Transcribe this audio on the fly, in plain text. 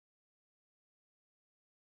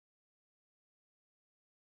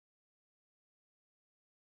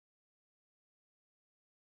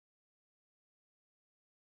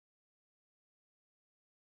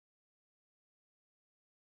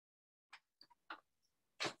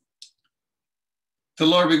The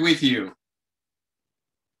Lord be with you.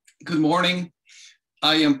 Good morning.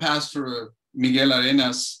 I am Pastor Miguel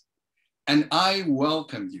Arenas, and I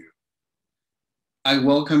welcome you. I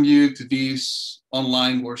welcome you to this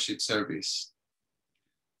online worship service.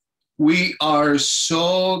 We are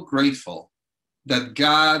so grateful that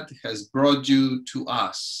God has brought you to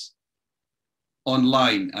us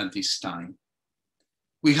online at this time.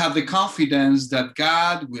 We have the confidence that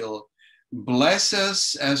God will bless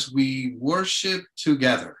us as we worship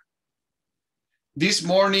together. This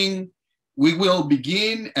morning, we will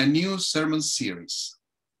begin a new sermon series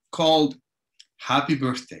called Happy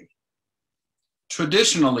Birthday.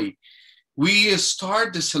 Traditionally, we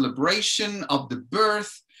start the celebration of the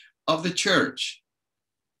birth of the church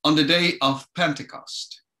on the day of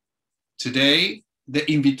Pentecost. Today, the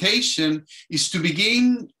invitation is to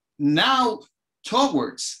begin now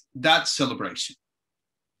towards that celebration,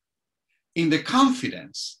 in the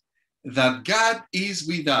confidence that God is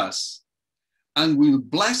with us and will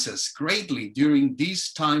bless us greatly during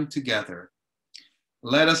this time together.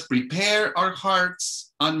 Let us prepare our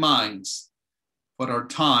hearts and minds for our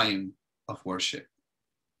time of worship.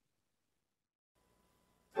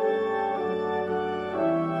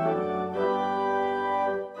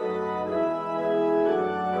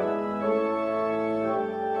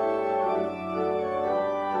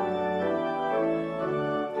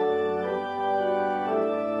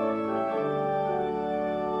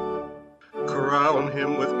 Crown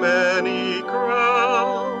him with many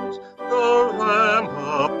crowns, the Lamb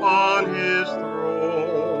upon his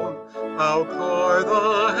throne. How clear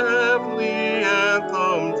the heavenly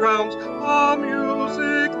anthem drowns the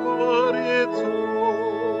music but its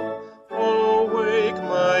own. Awake,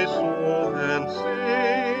 my soul, and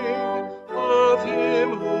sing of him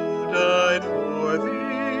who died for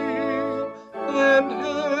thee, and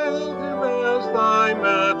hail him as thy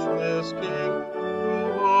matchless King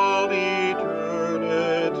through all eternity.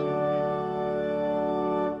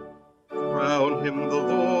 Crown him the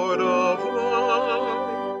Lord of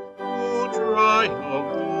life, who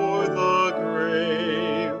triumphed o'er the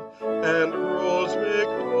grave, and rose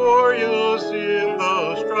victorious in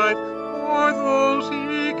the strife for those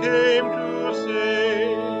he came to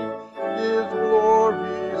save. His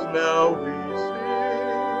glories now we sing,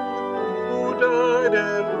 who died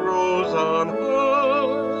and rose on high,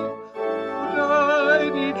 who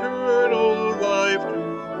died eternal life to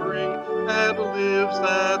bring, and lives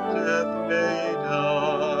that death may die.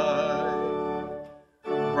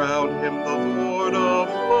 Crown him the Lord of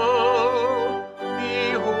love,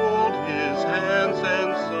 behold his hands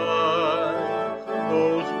and side,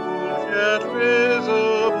 those wounds yet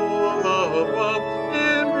visible above,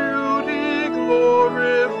 in beauty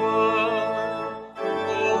glorified.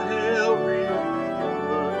 All hail,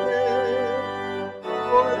 Redeemer, hail,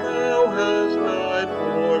 for thou hast died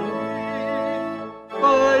for me.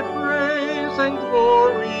 Thy praise and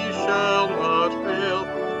glory shall not fail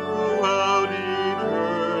throughout eternity.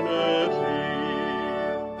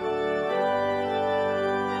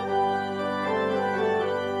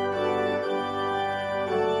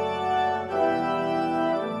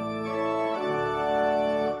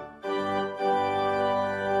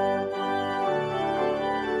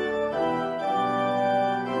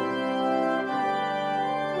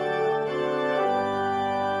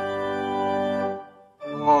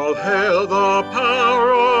 All hail the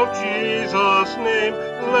power of Jesus' name,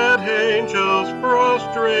 let angels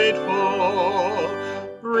prostrate fall.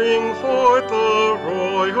 Bring forth the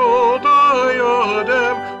royal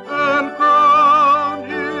diadem, and crown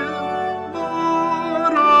him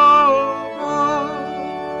Lord of all.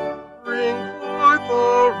 Bring forth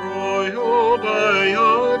the royal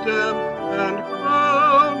diadem, and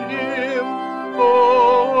crown him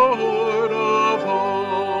Lord of all.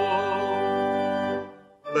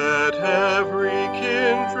 Let every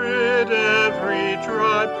kindred, every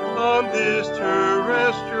tribe on this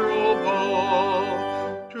terrestrial ball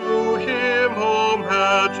to him all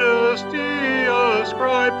majesty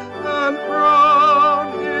ascribe, and crown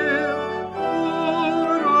him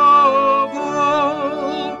Lord of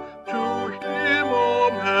all. To him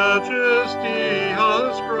all majesty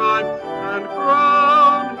ascribe, and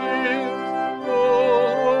crown him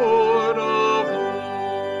Lord of all.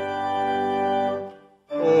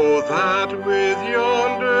 Oh, that with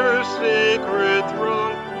yonder sacred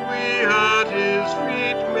throng we at his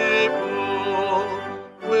feet may fall,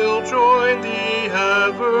 we'll join the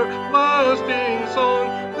everlasting song,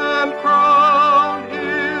 and crown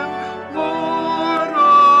him Lord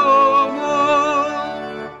of all.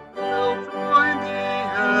 We'll join the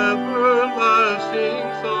everlasting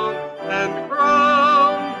song, and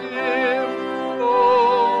crown him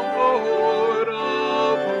Lord of all.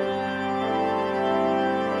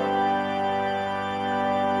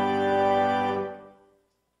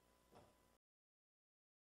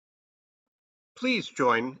 Please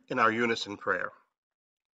join in our unison prayer.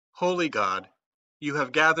 Holy God, you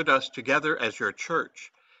have gathered us together as your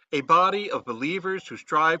church, a body of believers who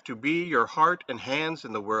strive to be your heart and hands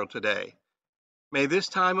in the world today. May this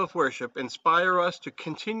time of worship inspire us to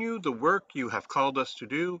continue the work you have called us to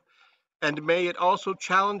do, and may it also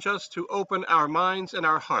challenge us to open our minds and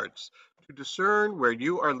our hearts to discern where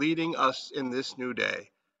you are leading us in this new day.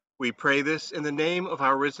 We pray this in the name of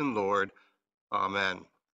our risen Lord. Amen.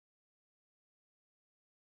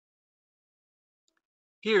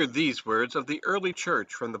 Hear these words of the early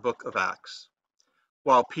church from the book of Acts.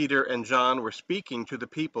 While Peter and John were speaking to the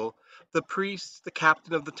people, the priests, the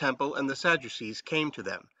captain of the temple, and the Sadducees came to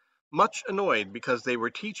them, much annoyed because they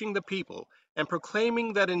were teaching the people and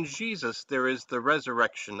proclaiming that in Jesus there is the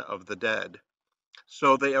resurrection of the dead.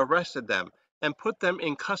 So they arrested them and put them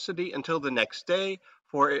in custody until the next day,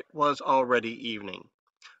 for it was already evening.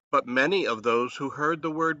 But many of those who heard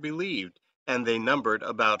the word believed, and they numbered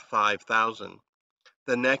about 5,000.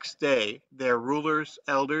 The next day their rulers,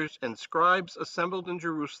 elders, and scribes assembled in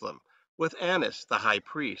Jerusalem, with Annas the high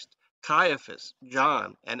priest, Caiaphas,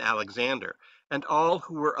 John, and Alexander, and all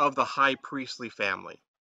who were of the high priestly family.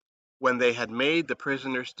 When they had made the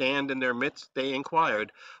prisoners stand in their midst, they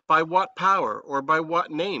inquired, "By what power or by what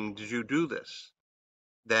name did you do this?"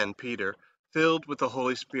 Then Peter, filled with the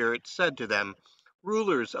Holy Spirit, said to them,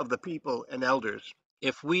 "Rulers of the people and elders,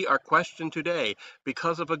 if we are questioned today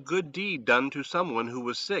because of a good deed done to someone who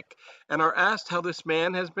was sick, and are asked how this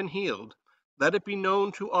man has been healed, let it be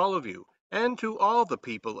known to all of you and to all the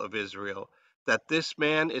people of Israel that this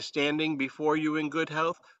man is standing before you in good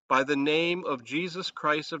health by the name of Jesus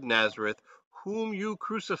Christ of Nazareth, whom you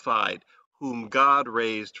crucified, whom God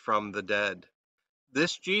raised from the dead.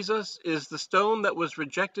 This Jesus is the stone that was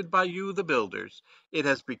rejected by you, the builders. It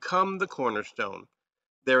has become the cornerstone.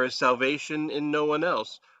 There is salvation in no one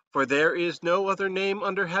else, for there is no other name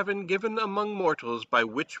under heaven given among mortals by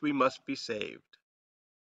which we must be saved."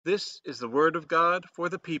 This is the word of God for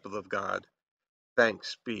the people of God.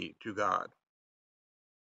 Thanks be to God.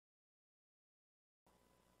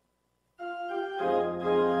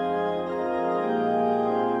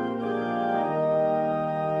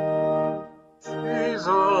 Jesus,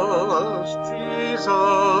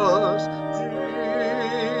 Jesus,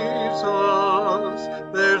 Jesus,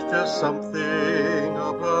 there's just something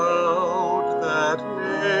about that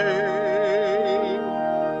name.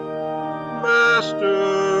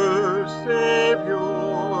 Master,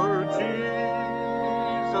 Savior, Jesus,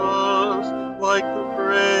 like the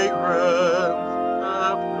fragrance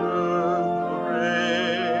after the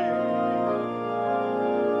rain.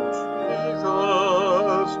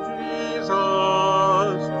 Jesus, Jesus,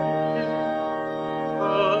 Jesus,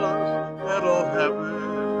 let all heaven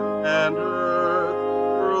and earth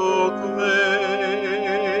proclaim.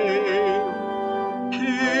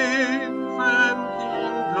 Kings and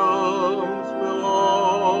kingdoms will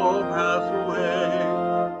all pass away,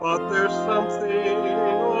 but there's something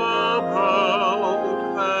about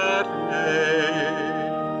that name.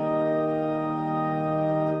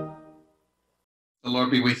 The Lord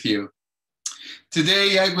be with you.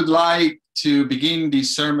 Today, I would like to begin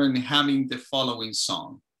this sermon humming the following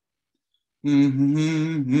song. Do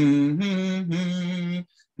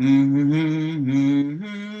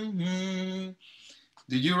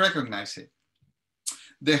you recognize it?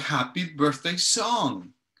 The Happy Birthday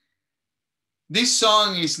Song. This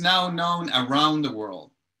song is now known around the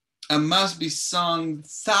world and must be sung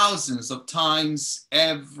thousands of times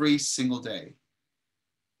every single day.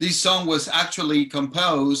 This song was actually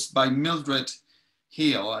composed by Mildred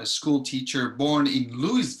Hill, a school teacher born in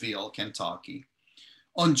Louisville, Kentucky,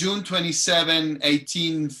 on June 27,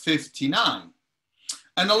 1859,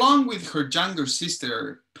 and along with her younger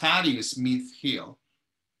sister, Patty Smith Hill,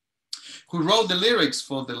 who wrote the lyrics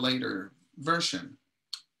for the later version.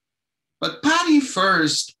 But Patty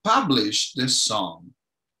first published this song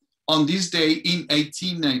on this day in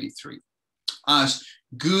 1893 as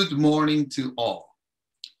 "Good Morning to All"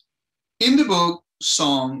 in the book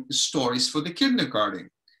Song Stories for the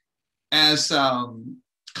Kindergarten, as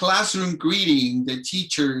classroom greeting the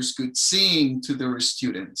teachers could sing to their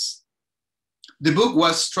students. The book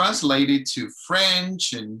was translated to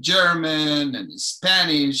French and German and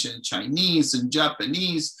Spanish and Chinese and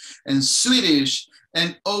Japanese and Swedish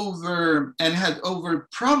and had over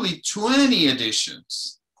probably 20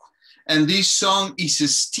 editions. And this song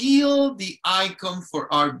is still the icon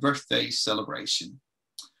for our birthday celebration.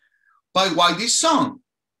 But why this song?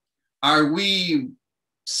 Are we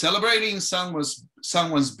celebrating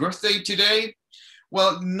someone's birthday today?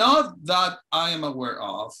 Well, not that I am aware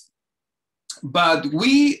of, but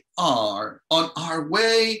we are on our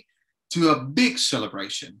way to a big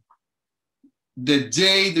celebration, the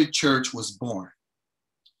day the church was born.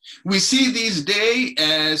 We see this day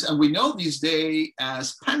as, and we know this day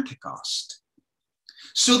as Pentecost.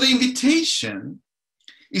 So the invitation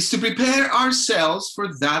is to prepare ourselves for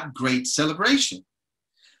that great celebration.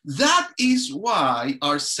 That is why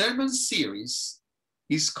our sermon series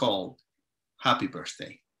is called Happy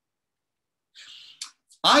Birthday.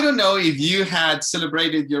 I don't know if you had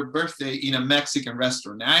celebrated your birthday in a Mexican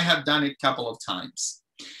restaurant. I have done it a couple of times.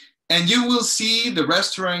 And you will see the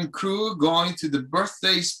restaurant crew going to the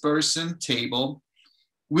birthday person table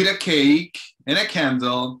with a cake and a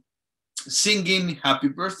candle, singing happy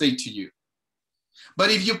birthday to you.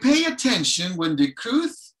 But if you pay attention, when the crew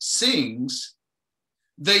sings,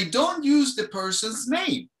 they don't use the person's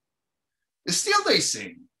name. Still they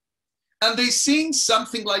sing. And they sing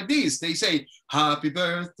something like this. They say, happy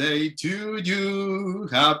birthday to you,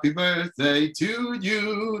 happy birthday to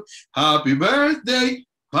you, happy birthday,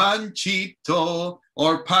 Panchito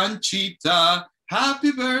or Panchita,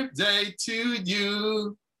 happy birthday to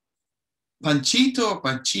you. Panchito or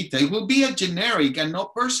Panchita, it will be a generic and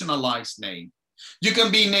not personalized name. You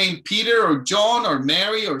can be named Peter or John or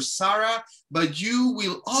Mary or Sarah, but you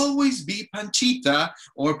will always be Panchita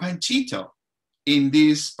or Panchito in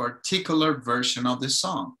this particular version of the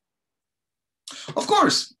song. Of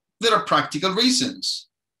course, there are practical reasons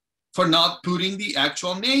for not putting the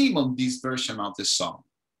actual name on this version of the song.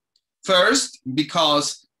 First,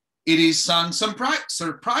 because it is sung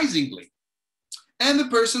surprisingly, and the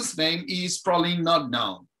person's name is probably not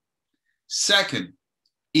known. Second,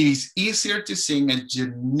 it is easier to sing a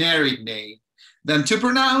generic name than to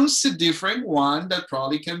pronounce a different one that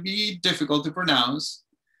probably can be difficult to pronounce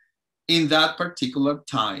in that particular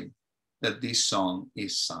time that this song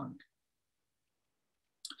is sung.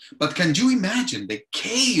 But can you imagine the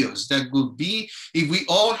chaos that would be if we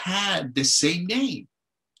all had the same name?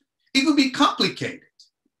 It would be complicated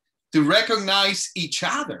to recognize each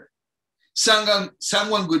other.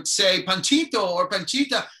 Someone would say Panchito or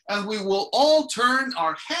Panchita, and we will all turn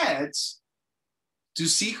our heads to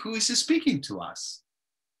see who is speaking to us.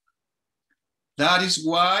 That is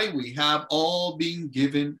why we have all been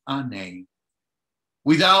given a name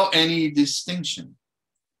without any distinction.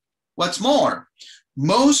 What's more,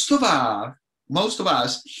 most of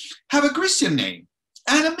us have a Christian name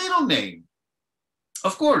and a middle name.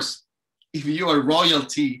 Of course, if you are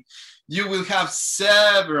royalty, you will have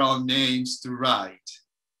several names to write.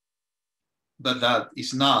 But that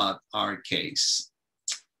is not our case.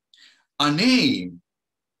 A name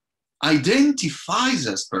identifies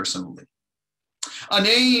us personally. A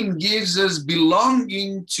name gives us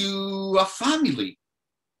belonging to a family.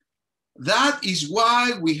 That is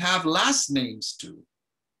why we have last names too.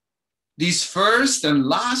 This first and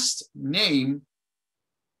last name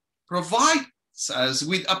provides us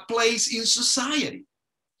with a place in society.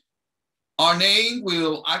 Our name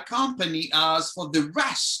will accompany us for the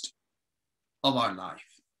rest of our life,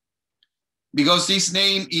 because this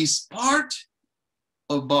name is part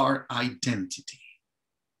of our identity.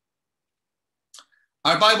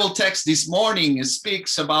 Our Bible text this morning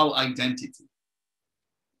speaks about identity.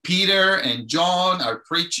 Peter and John are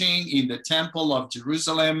preaching in the temple of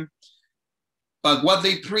Jerusalem, but what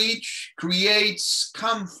they preach creates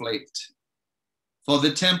conflict for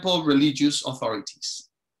the temple religious authorities.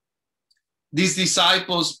 These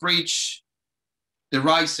disciples preach the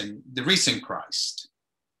risen Christ.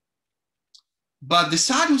 But the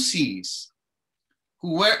Sadducees,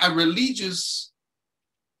 who were a religious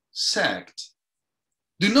sect,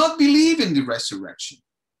 do not believe in the resurrection,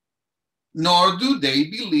 nor do they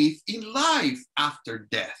believe in life after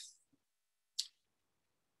death.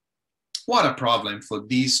 What a problem for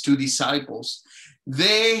these two disciples.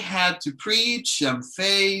 They had to preach and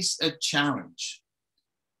face a challenge.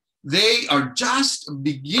 They are just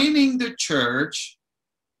beginning the church,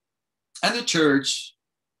 and the church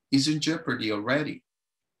is in jeopardy already.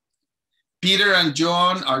 Peter and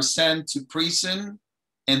John are sent to prison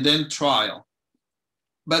and then trial.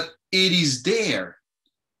 But it is there,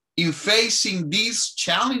 in facing these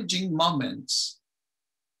challenging moments,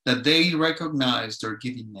 that they recognize their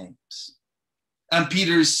given names. And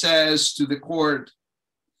Peter says to the court,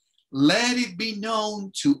 "Let it be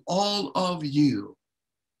known to all of you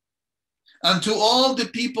and to all the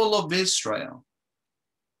people of Israel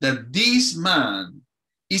that this man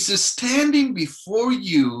is standing before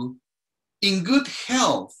you in good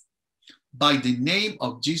health by the name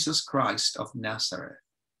of Jesus Christ of Nazareth,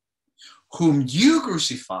 whom you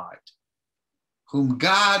crucified, whom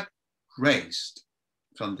God raised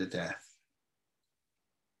from the dead."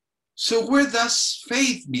 So where does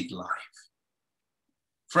faith meet life?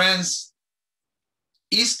 Friends,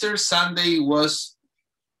 Easter Sunday was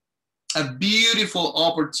a beautiful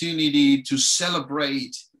opportunity to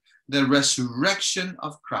celebrate the resurrection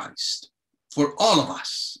of Christ for all of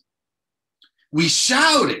us. We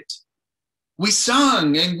shouted, we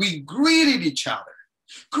sung, and we greeted each other.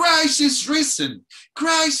 Christ is risen.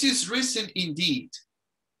 Christ is risen indeed.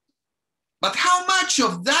 But how much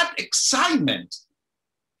of that excitement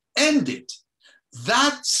ended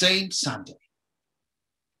that same Sunday?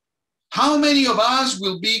 How many of us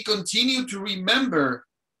will continue to remember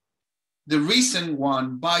the risen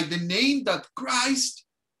one by the name that Christ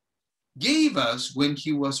gave us when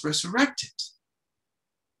he was resurrected?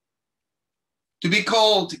 To be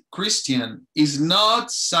called Christian is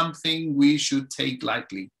not something we should take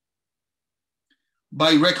lightly.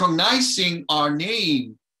 By recognizing our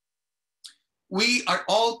name, we are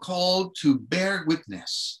all called to bear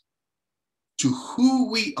witness to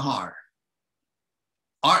who we are,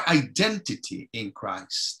 our identity in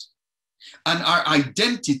Christ. And our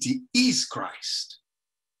identity is Christ.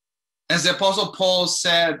 As the Apostle Paul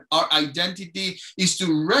said, our identity is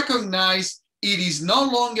to recognize it is no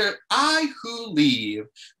longer I who live,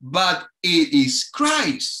 but it is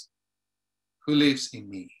Christ who lives in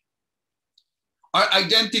me. Our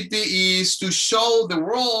identity is to show the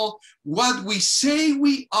world what we say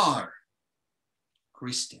we are,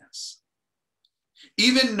 Christians.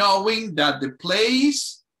 Even knowing that the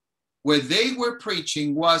place where they were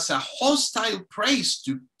preaching was a hostile place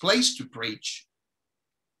to preach,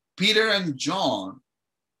 Peter and John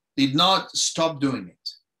did not stop doing it.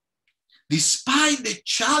 Despite the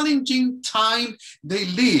challenging time they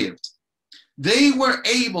lived, they were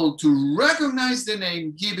able to recognize the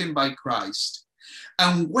name given by Christ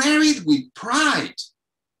and wear it with pride,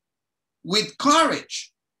 with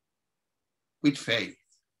courage, with faith.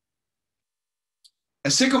 A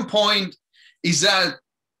second point is that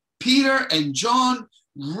Peter and John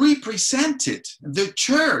represented the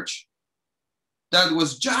church that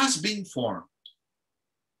was just being formed.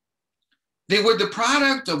 They were the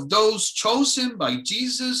product of those chosen by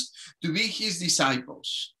Jesus to be his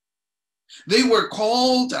disciples. They were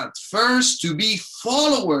called at first to be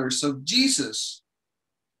followers of Jesus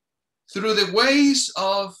through the ways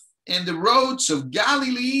of and the roads of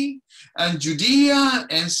Galilee and Judea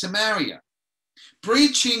and Samaria,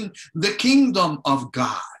 preaching the kingdom of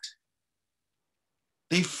God.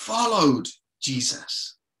 They followed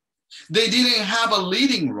Jesus. They didn't have a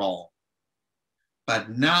leading role.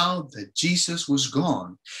 But now that Jesus was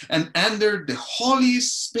gone and under the Holy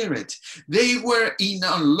Spirit, they were in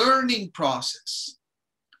a learning process,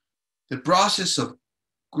 the process of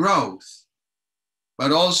growth,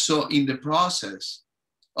 but also in the process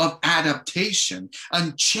of adaptation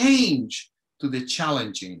and change to the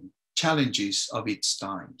challenges of its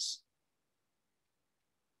times.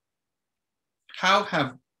 How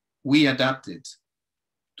have we adapted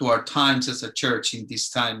to our times as a church in this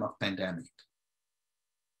time of pandemic?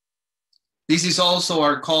 This is also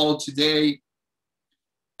our call today,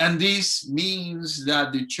 and this means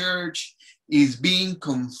that the church is being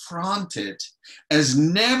confronted as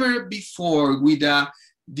never before with a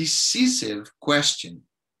decisive question.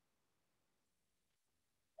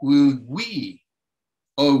 Will we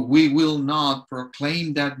or we will not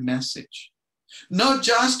proclaim that message, not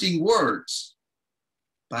just in words,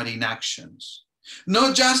 but in actions,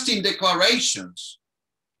 not just in declarations,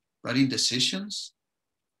 but in decisions?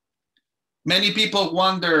 Many people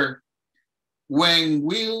wonder, when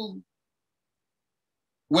will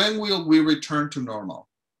we return to normal?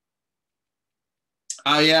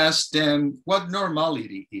 I ask them what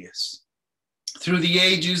normality is. Through the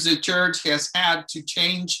ages, the church has had to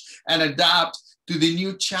change and adapt to the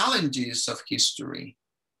new challenges of history.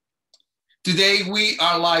 Today, we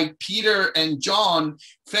are like Peter and John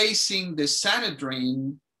facing the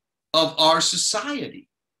Sanhedrin of our society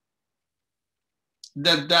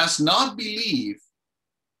that does not believe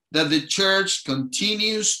that the church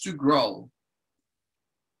continues to grow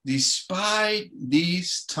despite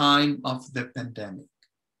this time of the pandemic.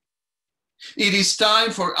 It is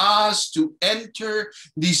time for us to enter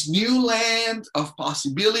this new land of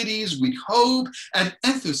possibilities with hope and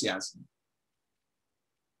enthusiasm.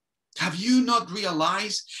 Have you not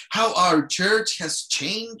realized how our church has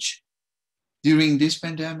changed during this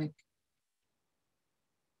pandemic?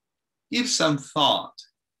 Give some thought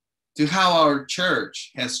to how our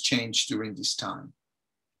church has changed during this time,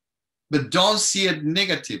 but don't see it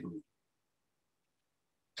negatively.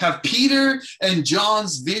 Have Peter and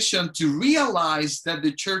John's vision to realize that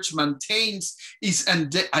the church maintains its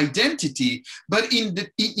identity, but in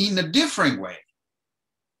a different way.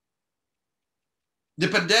 The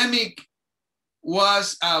pandemic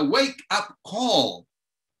was a wake-up call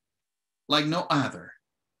like no other.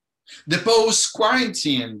 The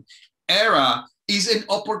post-quarantine era is an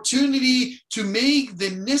opportunity to make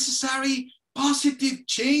the necessary positive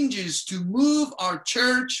changes to move our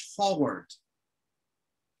church forward.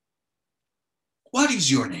 What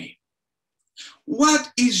is your name?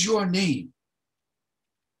 What is your name?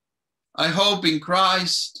 I hope in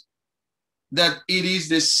Christ that it is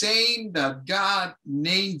the same that God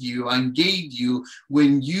named you and gave you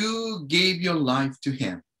when you gave your life to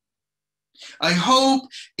Him. I hope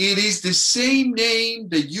it is the same name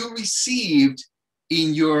that you received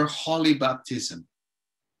in your holy baptism.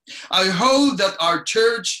 I hope that our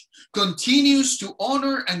church continues to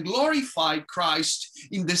honor and glorify Christ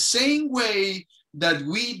in the same way that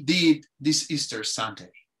we did this Easter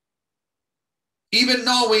Sunday. Even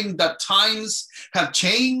knowing that times have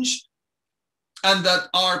changed and that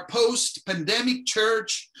our post-pandemic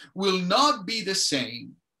church will not be the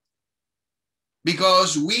same,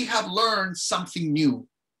 because we have learned something new.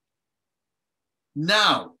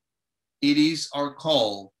 Now it is our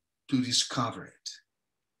call to discover it.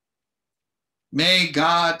 May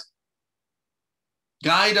God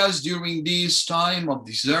guide us during this time of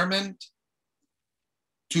discernment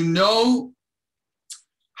to know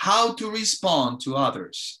how to respond to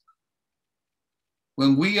others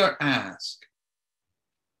when we are asked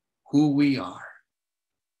who we are.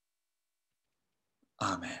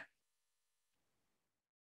 Amen.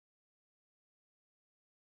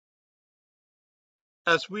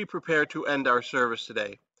 As we prepare to end our service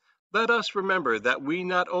today, let us remember that we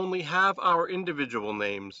not only have our individual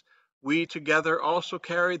names, we together also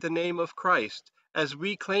carry the name of Christ as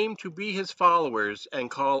we claim to be His followers and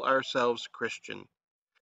call ourselves Christian.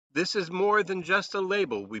 This is more than just a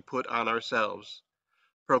label we put on ourselves.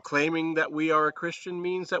 Proclaiming that we are a Christian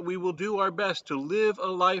means that we will do our best to live a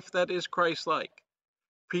life that is Christ-like.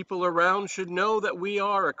 People around should know that we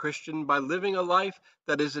are a Christian by living a life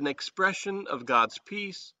that is an expression of God's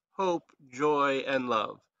peace, hope, joy, and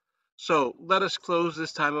love. So let us close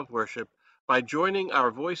this time of worship by joining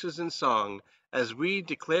our voices in song as we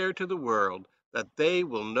declare to the world that they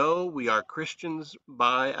will know we are Christians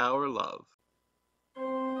by our love.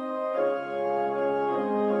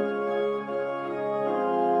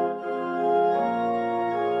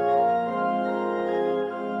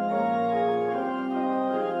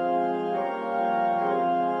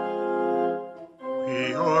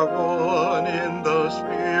 We are one in the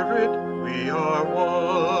Spirit, we are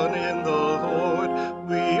one in the Lord,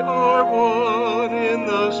 we are one in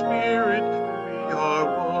the Spirit, we are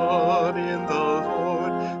one in the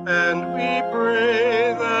Lord, and we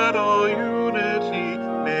pray that all unity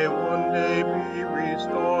may one day be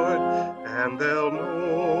restored, and they'll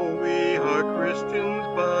know we are Christians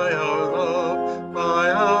by our love, by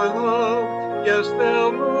our love. Yes,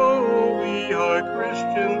 they'll know we are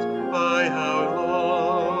Christians by our love.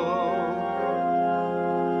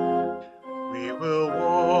 We will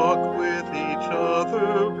walk with each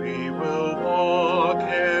other, we will walk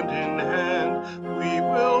hand in hand, we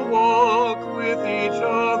will walk with each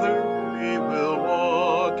other, we will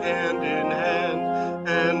walk hand in hand,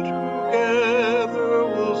 and together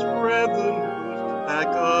we'll spread the news that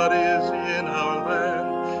God is in our land,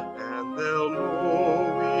 and they'll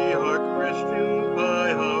know we are Christians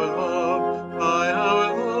by our love, by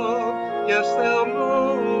our love. Yes, they'll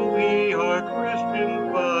know we are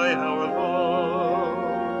Christians by our love.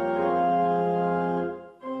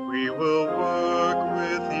 We will work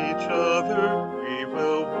with each other, we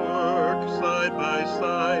will work side by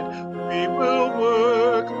side, we will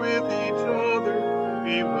work with each other,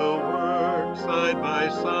 we will work side by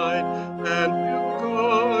side, and we'll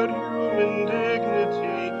guard human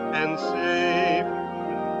dignity and save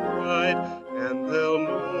human pride, and they'll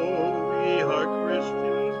know we are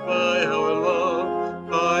Christians by our love,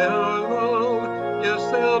 by our love. Yes,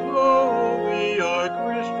 they'll know we are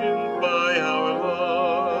Christians by our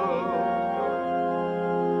love.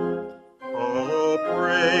 All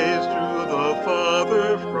praise to the Father,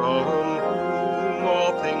 from whom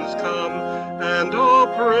all things come, and all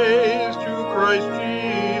praise to Christ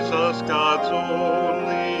Jesus, God's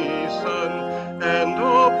only Son, and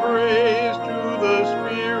all praise to the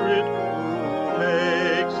Spirit who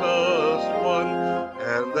makes us one,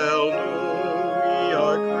 and they'll know we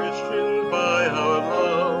are Christians by our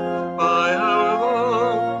love, by our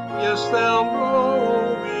love. Yes, they'll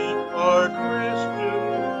know we are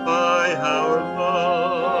Christians by our love.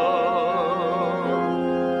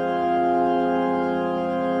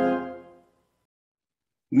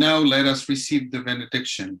 Now let us receive the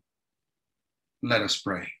benediction. Let us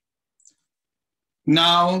pray.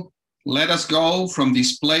 Now Let us go from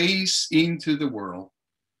this place into the world,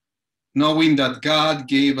 knowing that God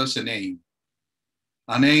gave us a name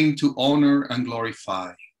to honor and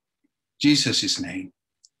glorify, Jesus' name,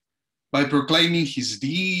 by proclaiming his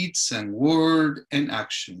deeds and word and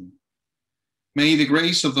action. May the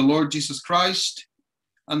grace of the Lord Jesus Christ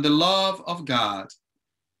and the love of God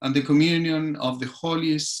and the communion of the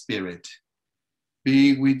Holy Spirit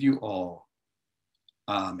be with you all.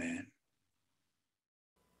 Amen.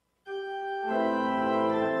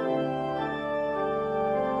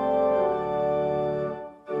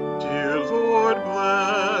 Dear Lord,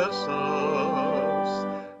 bless us.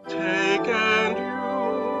 Take and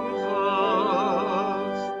use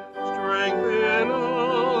us. Strengthen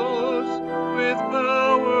us with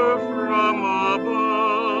power from above.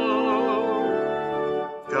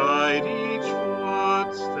 Guide each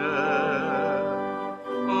footstep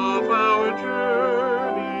of our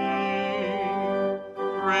journey.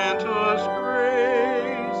 Grant us grace